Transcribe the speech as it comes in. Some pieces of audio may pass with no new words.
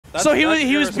So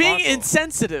he was being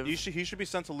insensitive. He should be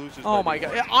sent to losers. Oh my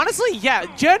god. Honestly, yeah,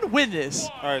 Jen win this.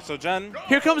 All right, so Jen.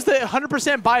 Here comes the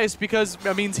 100% bias because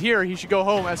that means here he should go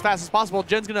home as fast as possible.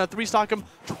 Jen's gonna 3-stock him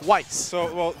twice.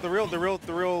 So well, the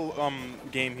real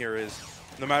game here is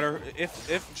no matter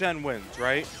if Jen wins,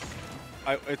 right?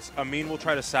 Amin will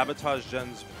try to sabotage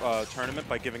Jen's tournament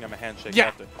by giving him a handshake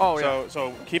after. Oh yeah.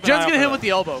 So keep an Jen's eye out gonna hit for him with the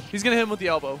elbow. He's gonna hit him with the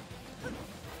elbow.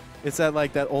 It's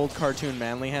that old cartoon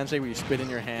manly handshake where you spit in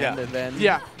your hand and then.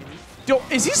 Yeah. Yo,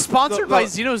 is he sponsored by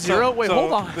XenoZero? Wait,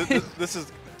 hold on. This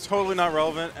is totally not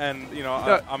relevant, and you know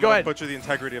I'm gonna butcher the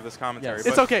integrity of this commentary. Yes.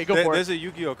 It's okay. Go for it. There's a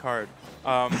Yu-Gi-Oh card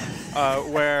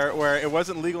where it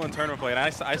wasn't legal in tournament play, and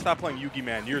I stopped playing Yu-Gi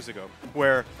Man years ago.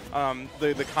 Where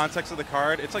the context of the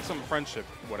card, it's like some friendship,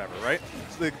 whatever, right?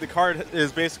 So the card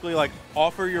is basically like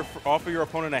offer your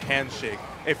opponent a handshake.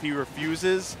 If he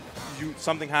refuses,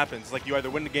 something happens. Like you either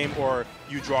win the game or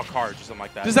you draw cards or something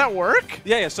like that. Does that work?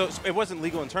 Yeah. So it wasn't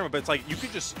legal in tournament, but it's like you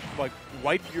could just like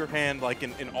wipe your hand like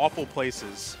in awful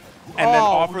places, and then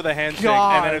offer the handshake,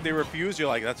 and then if they refuse, you're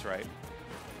like, that's right.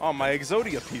 Oh, my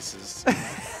Exodia pieces.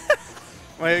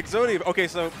 My Exodia. Okay,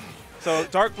 so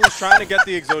DarkBlues trying to get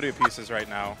the Exodia pieces right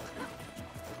now.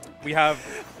 We have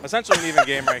essentially an even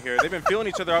game right here. They've been feeling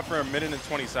each other out for 1 minute and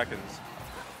 20 seconds.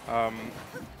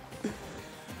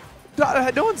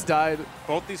 No one's died.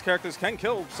 Both these characters can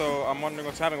kill, so I'm wondering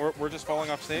what's happening. We're just falling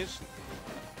off stage.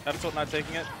 Episode not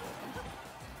taking it.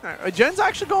 Right, Jen's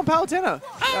actually going Palutena.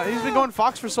 He's been going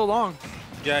Fox for so long.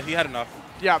 Yeah, he had enough.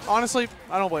 Yeah, honestly,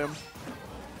 I don't blame him.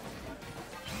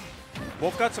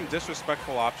 Wolf got some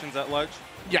disrespectful options at ledge.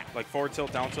 Yeah. Like forward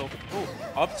tilt, down tilt.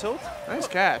 Ooh, up tilt? Nice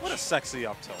catch. What a sexy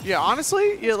up tilt. Yeah,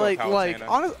 honestly, yeah,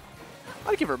 honestly,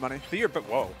 I'd give her money. Be your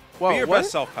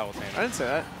best self, Palutena. I didn't say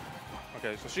that.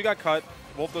 Okay, so she got cut.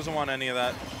 Wolf doesn't want any of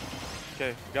that.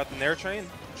 Okay, we got the Nair train.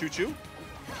 Choo-choo.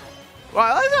 Well,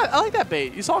 I like that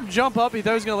bait. You saw him jump up. He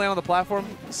thought he was going to land on the platform.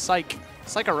 Psych.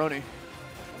 Psych-a-roni.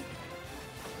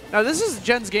 Now, this is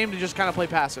Jen's game to just kind of play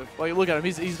passive. Like, look at him.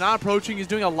 He's not approaching. He's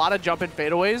doing a lot of jump and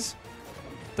fadeaways,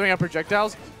 throwing out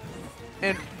projectiles.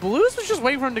 And Blues was just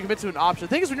waiting for him to commit to an option. The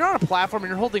thing is, when you're on a platform and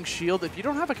you're holding shield, if you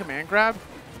don't have a command grab,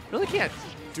 you really can't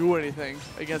do anything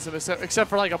against him except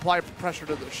for, like, apply pressure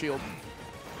to the shield.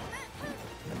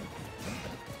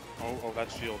 Oh,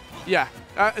 that's shield. Yeah.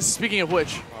 Speaking of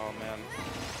which. Oh, man.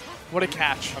 What a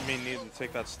catch. I mean, needed to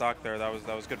take that stock there.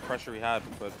 That was good pressure he had,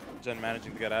 but Jen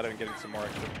managing to get out of it and getting some more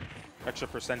extra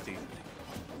percenty.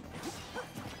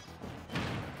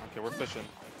 Okay, we're fishing.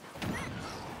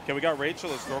 Okay, we got Rachel.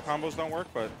 Those throw combos don't work,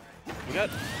 but we got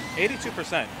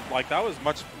 82%. Like,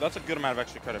 that's a good amount of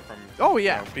extra credit from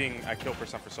being at kill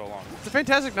percent for so long. It's a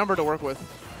fantastic number to work with.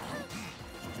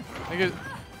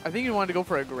 I think he wanted to go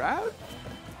for a grab.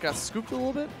 Got scooped a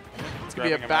little bit. It's going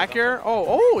to be a back air.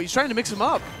 Oh, he's trying to mix him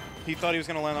up. He thought he was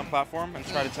going to land on platform and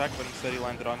try to tech, but instead he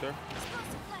landed under.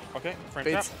 Okay, frame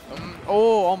trap.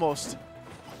 Oh, almost.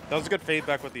 That was a good fade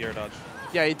back with the air dodge.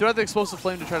 Yeah, he threw out the explosive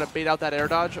flame to try to bait out that air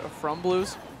dodge from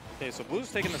Blues. Okay, so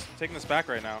Blues taking this back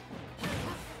right now.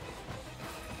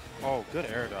 Oh, good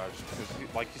air dodge.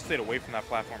 Because he stayed away from that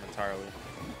platform entirely.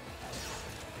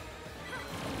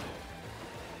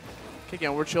 Okay,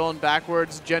 again, we're chilling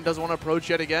backwards. Jen doesn't want to approach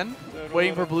yet again.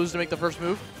 Waiting for Blues to make the first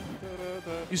move.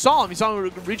 You saw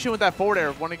him reaching with that forward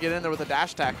air. Want to get in there with a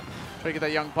dash attack. Try to get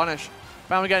that young punish.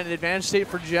 Finally got an advantage state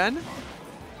for Jen.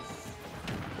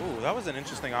 Ooh, that was an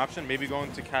interesting option. Maybe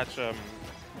going to catch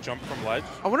jump from ledge.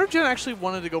 I wonder if Jen actually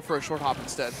wanted to go for a short hop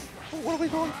instead. What are we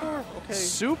going for? Okay.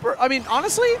 Super. I mean,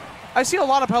 honestly, I see a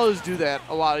lot of Palos do that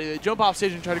a lot. They jump off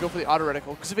stage and try to go for the auto reticle.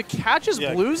 Because if it catches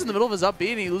Blues in the middle of his up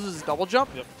B and he loses his double jump,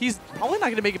 he's probably not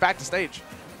going to make it back to stage.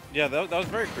 Yeah, that was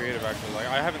very creative, actually. Like,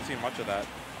 I haven't seen much of that.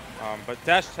 But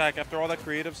dash attack, after all that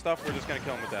creative stuff, we're just going to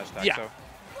kill him with dash attack. Yeah. So,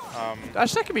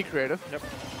 dash attack can be creative. Yep.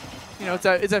 You know, it's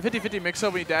a 50-50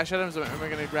 mix-up when you dash at him. So am I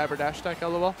going to grab her dash attack out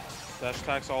of the wall? Dash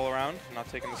attacks all around, not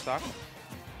taking the stock.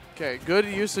 Okay, good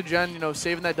use of Jen,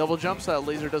 saving that double jump so that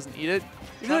laser doesn't eat it.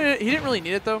 He didn't really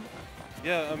need it, though.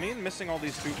 Yeah, I mean, missing all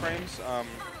these 2 frames.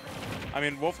 I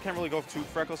mean, Wolf can't really go too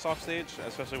reckless off stage,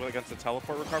 especially against the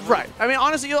teleport recovery. Right. I mean,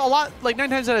 honestly, a lot, like 9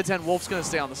 times out of 10, Wolf's going to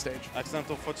stay on the stage.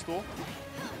 Accidental footstool.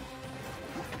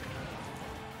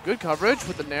 Good coverage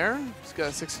with the Nair. Just got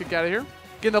a 6 kick out of here.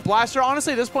 Getting the blaster.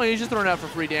 Honestly, at this point, he's just throwing it out for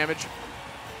free damage.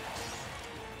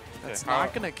 That's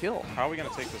not going to kill. How are we going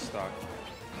to take this stock?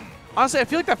 Honestly, I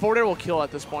feel like that forward air will kill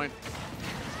at this point.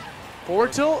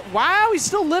 Forward tilt. Wow, he's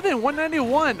still living.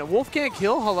 191. Wolf can't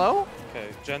kill. Hello? Okay,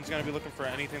 Jen's going to be looking for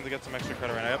anything to get some extra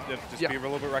credit right now. Yep, just be a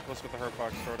little bit reckless with the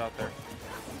Herfox. Throw it out there.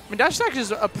 I mean, dash attack is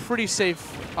a pretty safe.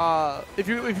 If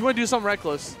you want to do something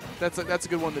reckless, that's a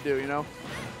good one to do, you know?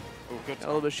 Ooh, good. A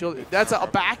little bit of shield. That's a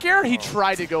back air? He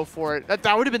tried to go for it.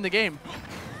 That would have been the game.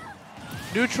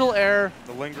 Neutral air.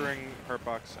 The lingering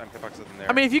hurtbox and hitbox isn't there.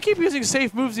 I mean, if you keep using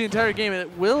safe moves the entire game, it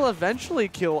will eventually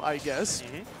kill, I guess.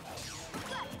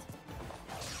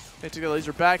 They took the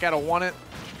laser back. I don't want it.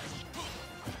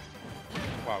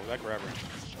 Wow, that grabber.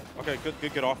 Okay,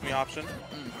 good off me option.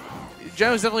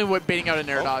 Jen was definitely baiting out an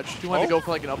air dodge. He wanted to go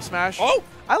for like an up smash. Oh!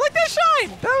 I like that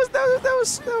shine. That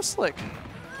was slick.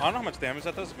 I don't know how much damage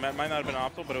that does. Might not have been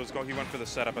optimal, but it was he went for the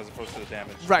setup as opposed to the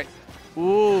damage. Right.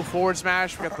 Ooh, forward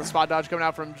smash. We got the spot dodge coming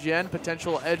out from Jen.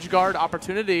 Potential edge guard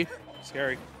opportunity.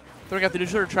 Scary. Throwing out the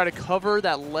neutral to try to cover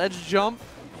that ledge jump.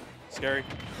 Scary.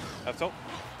 That's all.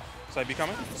 Side B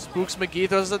coming. Spooks McGee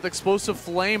throws out the explosive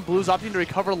flame. Blues opting to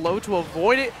recover low to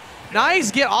avoid it.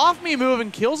 Nice get off me move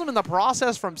and kills him in the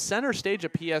process from center stage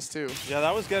of PS2. Yeah,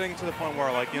 that was getting to the point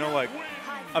where, like, you know, like,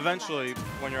 eventually,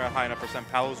 when you're at high enough percent,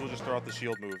 Palos will just throw out the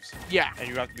shield moves. Yeah. And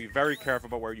you have to be very careful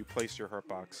about where you place your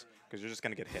hurtbox, because you're just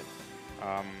going to get hit.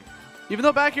 Even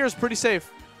though back here is pretty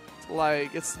safe,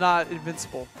 like, it's not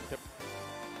invincible.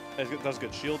 Yep. It does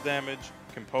good shield damage,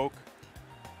 can poke.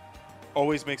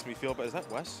 Always makes me feel bad. Is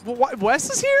that Wes? Well, Wes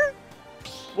is here?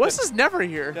 Wes is never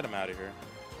here. Get him out of here.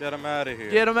 Get him out of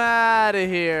here. Get him out of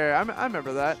here. I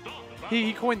remember that.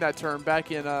 He coined that term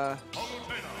back in the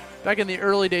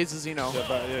early days of Xeno. Yeah,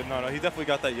 but, no, he definitely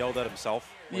got that yelled at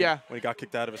himself. When he got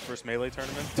kicked out of his first Melee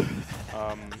tournament.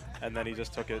 And then he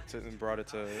just took it and brought it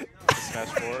to Smash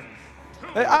 4.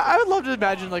 I would love to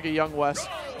imagine like a young Wes.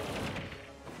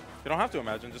 You don't have to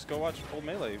imagine. Just go watch old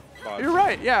Melee VODs. You're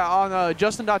right. Yeah, on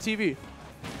Justin.tv.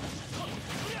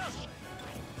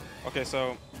 Okay,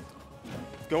 so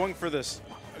going for this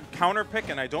counter pick,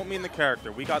 and I don't mean the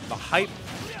character. We got the hype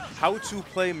how to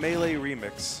play Melee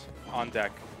remix on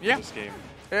deck for this game.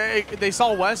 They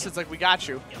saw Wes. It's like, we got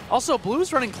you. Also,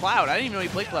 Blue's running Cloud. I didn't even know he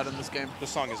played Cloud in this game.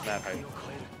 This song is mad hype.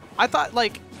 I thought,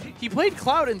 like, he played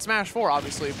Cloud in Smash 4,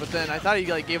 obviously, but then I thought he,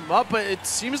 like, gave him up, but it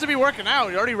seems to be working out.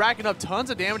 He's already racking up tons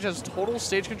of damage, has total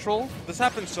stage control. This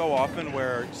happens so often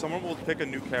where someone will pick a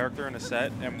new character in a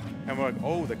set, and we're like,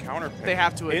 oh, the counter pick. They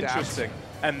have to adapt. Interesting.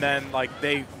 And then, like,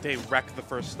 they wreck the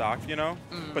first stock, you know?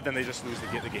 But then they just lose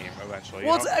the game eventually.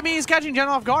 Well, I mean, he's catching Jen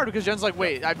off guard because Jen's like,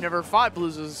 wait, I've never fought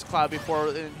Blues' Cloud before,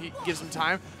 and he gives him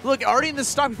time. Look, already in this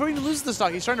stock, before he even loses the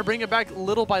stock, he's trying to bring it back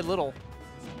little by little.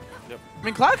 Yep. I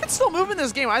mean, Cloud can still move in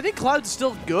this game. I think Cloud's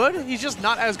still good. He's just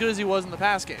not as good as he was in the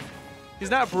past game.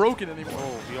 He's not broken anymore.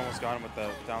 Oh, he almost got him with the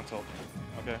down tilt.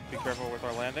 Okay, be careful with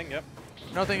our landing. Yep.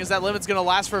 Another thing is that limit's going to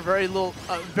last for very little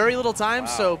time,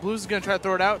 so Blues is going to try to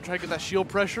throw it out, try to get that shield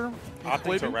pressure.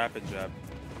 Opting to rapid jab.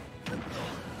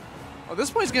 Oh, this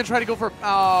point he's going to try to go for...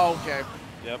 Oh, okay.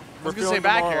 Yep. I was going to say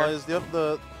back here. Yep,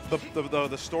 the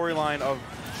storyline of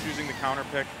choosing the counter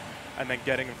pick and then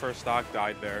getting in first stock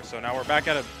died there. So now we're back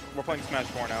at it. We're playing Smash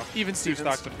 4 now. Even Stevens. 2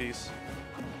 stocks apiece.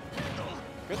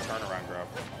 Good turnaround grab.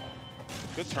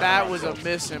 Good turnaround. That was grab. a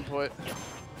misinput.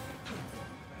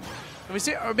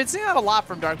 I've been seeing that a lot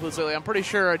from DarkBlues lately. I'm pretty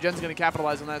sure Jen's going to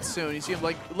capitalize on that soon. You see him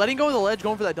like letting go of the ledge,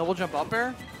 going for that double jump up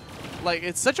air. Like,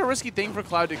 it's such a risky thing for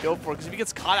Cloud to go for, because if he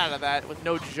gets caught out of that with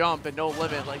no jump and no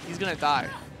limit, like, he's going to die.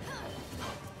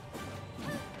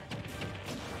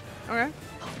 Okay.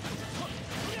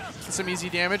 Get some easy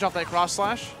damage off that cross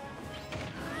slash.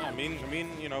 Yeah, I mean,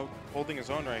 you know, holding his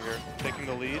own right here, taking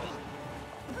the lead.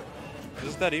 This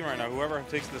is dead even right now. Whoever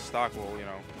takes this stock will, you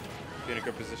know, be in a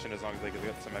good position as long as they can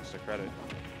get some extra credit.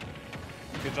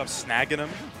 Good job snagging him.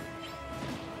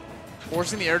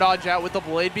 Forcing the air dodge out with the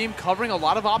blade beam, covering a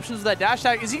lot of options with that dash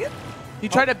tag. He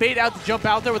tried to bait out the jump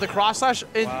out there with a cross slash,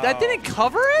 and that didn't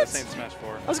cover it? This ain't Smash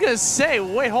 4. I was going to say,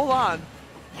 wait, hold on.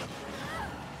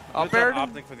 Up air?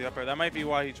 Opting for the up air. That might be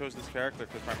why he chose this character,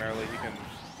 because primarily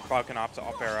Cloud can opt to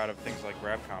up air out of things like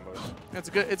grab combos.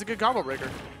 It's a good combo breaker.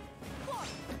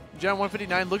 Gen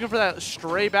 159 looking for that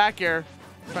stray back air.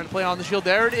 Trying to play on the shield.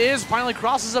 There it is. Finally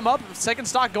crosses him up. Second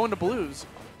stock going to Blues.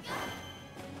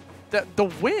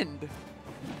 The wind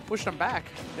pushed him back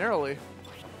narrowly.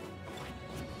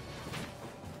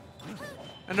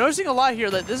 I'm noticing a lot here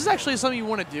that this is actually something you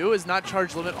want to do, is not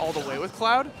charge limit all the way with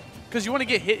Cloud, because you want to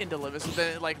get hit into limit so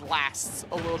that it like lasts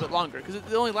a little bit longer, because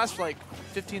it only lasts for like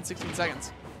 15, 16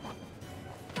 seconds.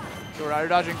 So we're air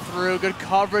dodging through. Good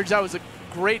coverage. That was a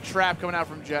great trap coming out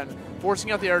from Jen.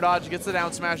 Forcing out the air dodge, gets the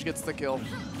down smash, gets the kill.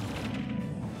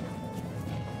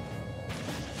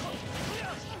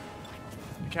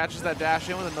 Catches that dash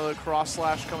in with another cross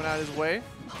slash coming out his way.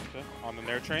 Okay. On the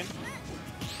nair train.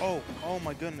 Oh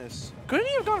my goodness. Couldn't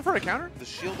he have gone for a counter? The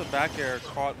shielded back air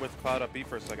caught with Cloud up B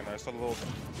for a second there. I saw the little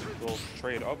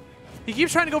trade up. He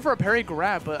keeps trying to go for a parry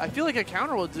grab, but I feel like a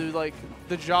counter will do like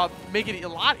the job, make it a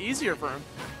lot easier for him.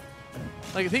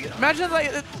 Like, imagine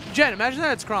like Jen. Imagine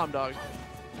that it's Crom, dog.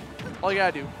 All you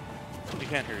gotta do. He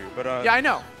can't hear you, but yeah, I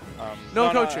know.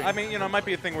 No coaching. I mean, you know, it might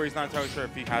be a thing where he's not entirely sure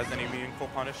if he has any meaningful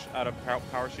punish out of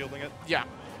power shielding it. Yeah.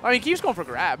 I mean, he keeps going for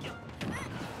grab.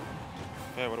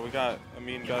 Okay, what do we got? I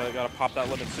mean, gotta pop that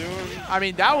limit soon. I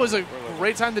mean, that was a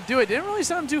great time to do it. Didn't really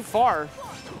send him too far.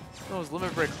 That was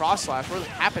limit break cross slash. What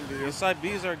happened to you? These side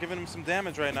Bs are giving him some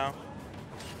damage right now.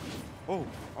 Oh,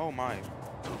 oh my.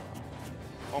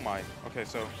 Oh my. Okay,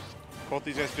 so both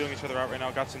these guys feeling each other out right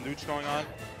now. Got some nooch going on.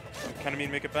 Can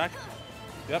Amin make it back?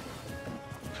 Yep.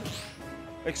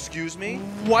 Excuse me?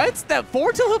 What? That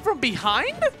forward tilt hook from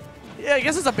behind? Yeah, I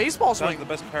guess it's a baseball swing. That's the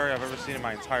best parry I've ever seen in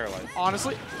my entire life.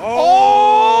 Honestly.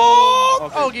 Oh! Oh,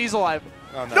 Okay. oh he's alive.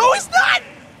 Oh, no. No, he's not!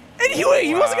 And he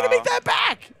wasn't going to Wow. make that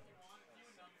back.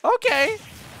 Okay.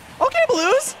 Okay,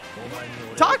 Blues.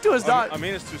 Talk to us, dog.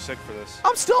 Amin is too sick for this.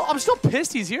 I'm still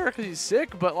pissed he's here because he's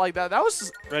sick, but like that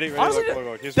was Ready, honestly,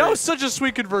 look. that was such a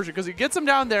sweet conversion because he gets him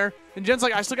down there, and Jen's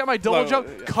like, I still got my double jump,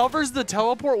 yeah. covers the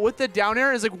teleport with the down air,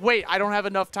 and is like, wait, I don't have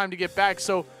enough time to get back.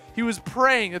 So he was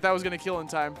praying that was going to kill in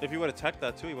time. If he would have teched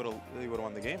that too, he would have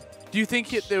won the game. Do you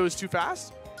think it was too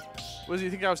fast? Do you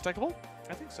think that was techable?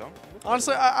 I think so.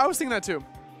 Honestly, I was thinking that too.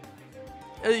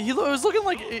 It was looking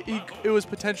like it was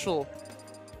potential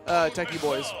techie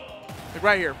boys. Like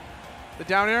right here. The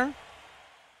down air.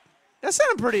 That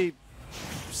sounded pretty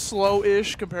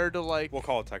slow-ish compared to like... We'll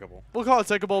call it techable. We'll call it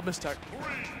techable, mistech.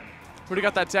 Already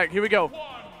got that tech. Here we go.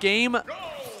 Game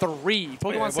 3.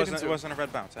 Pokemon Stadium 2. It wasn't a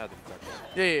red bounce. It had to be techable.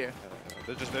 Yeah.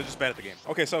 They're just bad at the game.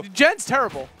 Okay, so Jen's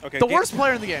terrible. Okay, the worst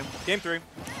player in the game. Game 3.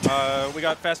 We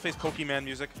got fast-paced Pokemon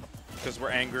music because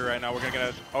we're angry right now. We're gonna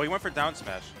get. Oh, he went for down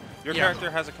smash. Your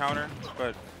character has a counter,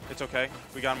 but it's okay.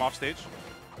 We got him off stage.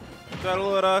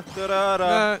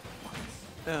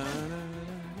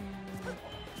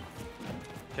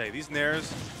 Okay, these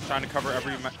nairs trying to cover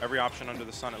every option under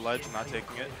the sun at ledge, not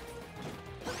taking it.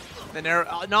 And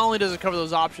not only does it cover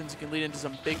those options, it can lead into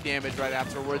some big damage right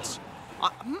afterwards.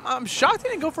 I'm shocked they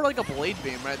didn't go for like a Blade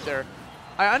Beam right there.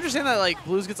 I understand that like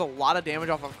Blues gets a lot of damage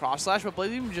off of Cross Slash, but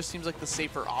Blade Beam just seems like the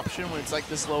safer option when it's like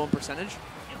this low in percentage.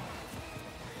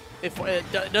 If it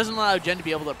doesn't allow Jen to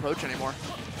be able to approach anymore.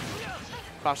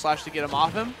 Cross Slash to get him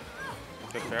off him.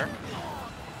 Good fair.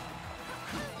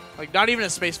 Like not even a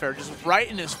space fair, just right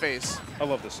in his face. I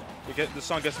love this song. This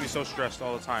song gets me so stressed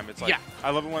all the time. It's like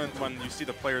I love it when you see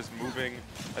the players moving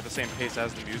at the same pace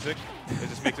as the music. It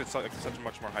just makes it like such a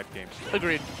much more hype game.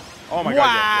 Agreed. Oh my god!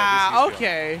 Wow. Yeah,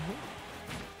 okay.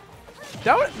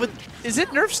 That would, is it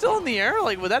Nerf still in the air?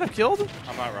 Like, would that have killed?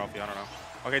 I'm not Ralphie. I don't know.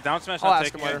 Okay, down smash I'll not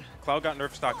ask taking him it. Cloud got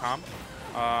nerfs.com.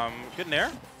 Good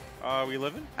nair. We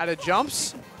living. Out of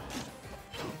jumps.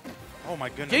 Oh my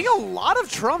goodness. Getting a lot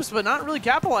of trumps, but not really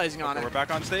capitalizing on We're it.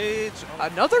 back on stage. Oh.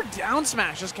 Another down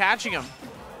smash, just catching him.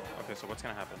 Okay, so what's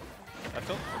gonna happen? Up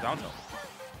tilt or down tilt?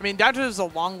 I mean, down tilt is a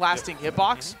long-lasting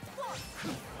hitbox.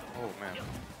 Oh man.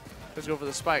 Let's go for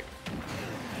the spike.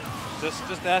 Just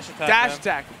dash attack. Dash man.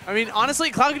 attack. I mean,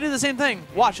 honestly, Cloud can do the same thing.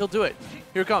 Watch, he'll do it.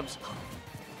 Here it comes.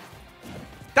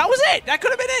 That was it. That could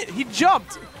have been it. He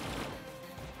jumped.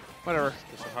 Whatever.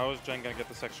 So how is Jen gonna get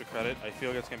this extra credit? I feel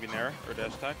like it's gonna be nair or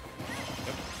dash attack.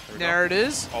 Yep. There it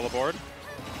is. All aboard.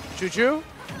 Choo-choo.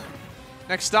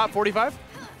 Next stop, 45.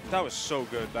 That was so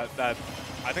good. I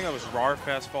think that was raw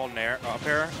fast fall nair up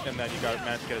air, and then you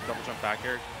managed to get a double jump back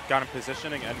air. Got him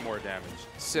positioning and more damage.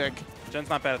 Sick. Jen's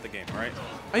not bad at the game, right?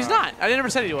 He's not. I never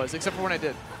said he was, except for when I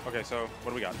did. Okay, so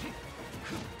what do we got?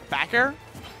 Back air.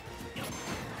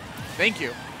 Thank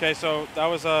you. Okay, so that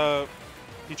was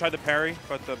he tried to parry,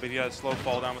 but he had a slow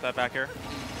fall down with that back air.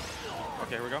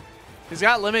 Okay, here we go. He's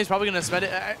got limit. He's probably going to spend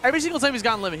it. Every single time he's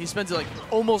gotten limit, he spends it like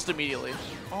almost immediately.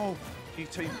 Oh, he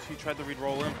tried to read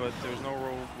roll in, but there was no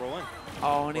roll in.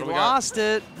 Oh, and he lost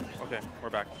it. Okay, we're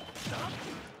back.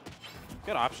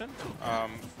 Good option.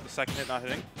 The second hit not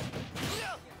hitting.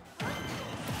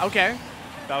 Okay.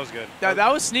 That was good.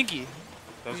 That was sneaky.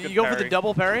 That was You good go parry. for the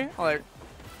double parry? Like,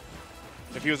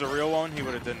 if he was a real one, he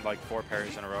would have done like 4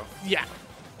 parries in a row. yeah.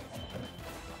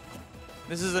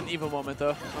 This is an evil moment,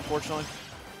 though, unfortunately.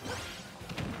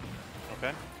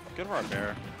 Okay. Good for our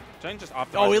bear. Jen just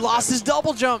optimized. Oh, he lost his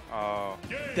double jump. Oh.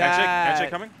 That- Handshake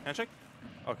coming? Handshake?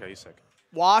 Okay, he's sick.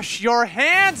 Wash your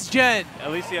hands, Jen.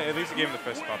 At least he gave him the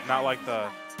fist bump, not like the.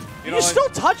 You know, like, still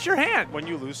touch your hand. when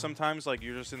you lose sometimes, like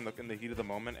you're just in the heat of the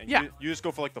moment, and Yeah. you just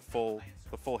go for like the full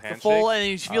handshake. Full, and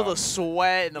you feel the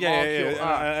sweat and the molecule.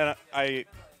 And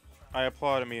I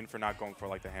applaud Amin for not going for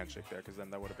like the handshake there, because then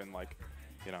that would have been like,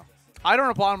 you know. I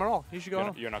don't applaud him at all. He should go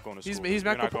home. You're not going to school. He's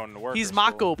you're not going to work. He's or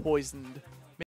Mako school. poisoned.